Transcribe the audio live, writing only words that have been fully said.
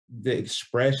the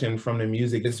expression from the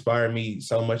music inspired me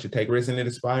so much to take risks, and it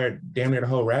inspired damn near the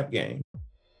whole rap game.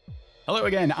 Hello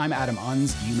again, I'm Adam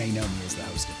Unz. You may know me as the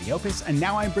host of The Opus, and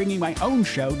now I'm bringing my own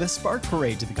show, The Spark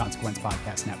Parade, to the Consequence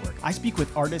Podcast Network. I speak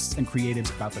with artists and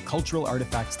creatives about the cultural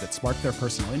artifacts that spark their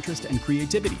personal interest and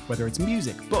creativity, whether it's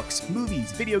music, books,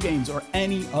 movies, video games, or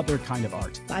any other kind of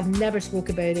art. I've never spoke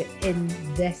about it in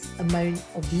this amount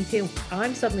of detail.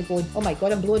 I'm suddenly going, oh my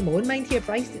God, I'm blowing my own mind here,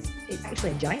 Christ. It's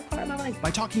actually a giant part of my life.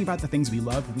 By talking about the things we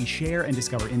love, we share and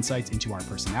discover insights into our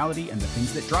personality and the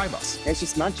things that drive us. It's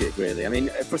just magic, really. I mean,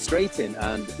 frustrating,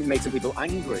 and it makes some people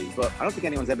angry, but I don't think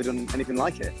anyone's ever done anything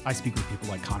like it. I speak with people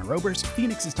like Conor Oberst,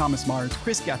 Phoenix's Thomas Mars,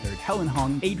 Chris Gethard, Helen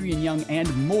Hong, Adrian Young,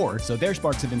 and more, so their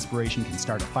sparks of inspiration can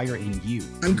start a fire in you.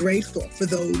 I'm grateful for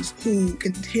those who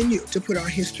continue to put our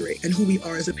history and who we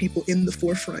are as a people in the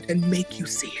forefront and make you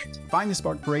see it. Find The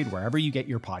Spark Parade wherever you get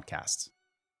your podcasts.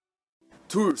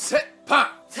 둘, 셋, 팡!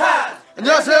 찬!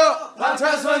 안녕하세요,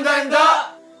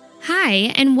 방탄소년단입니다.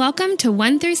 Hi, and welcome to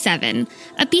 1 through 7,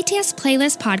 a BTS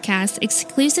playlist podcast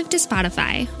exclusive to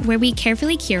Spotify, where we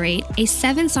carefully curate a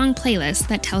 7-song playlist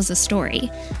that tells a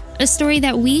story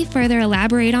that we further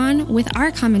elaborate on with our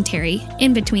commentary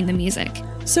in between the music.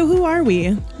 So who are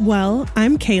we? Well,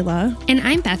 I'm Kayla. And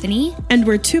I'm Bethany. And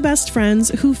we're two best friends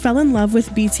who fell in love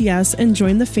with BTS and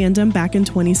joined the fandom back in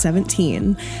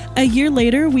 2017. A year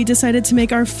later, we decided to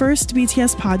make our first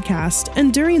BTS podcast,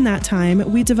 and during that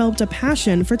time, we developed a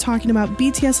passion for talking about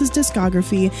BTS's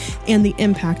discography and the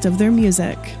impact of their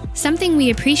music. Something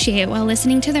we appreciate while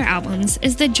listening to their albums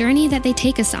is the journey that they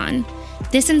take us on.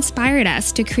 This inspired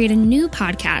us to create a new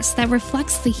podcast that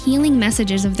reflects the healing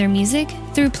messages of their music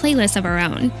through playlists of our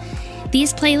own.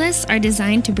 These playlists are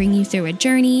designed to bring you through a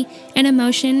journey, an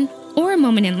emotion, or a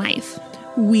moment in life.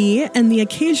 We and the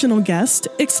occasional guest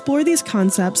explore these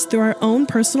concepts through our own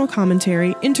personal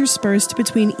commentary interspersed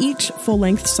between each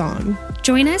full-length song.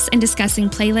 Join us in discussing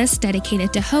playlists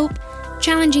dedicated to hope,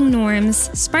 challenging norms,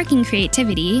 sparking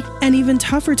creativity, and even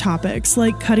tougher topics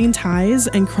like cutting ties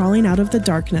and crawling out of the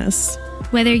darkness.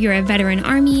 Whether you're a veteran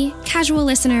ARMY, casual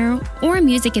listener, or a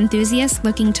music enthusiast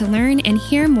looking to learn and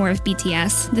hear more of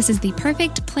BTS, this is the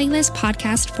perfect playlist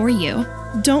podcast for you.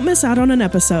 Don't miss out on an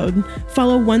episode.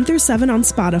 Follow 1 through 7 on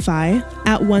Spotify,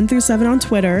 at 1 through 7 on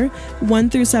Twitter, 1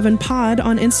 through 7 pod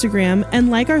on Instagram, and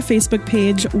like our Facebook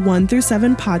page, 1 through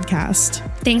 7 podcast.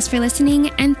 Thanks for listening,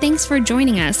 and thanks for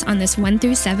joining us on this 1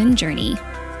 through 7 journey.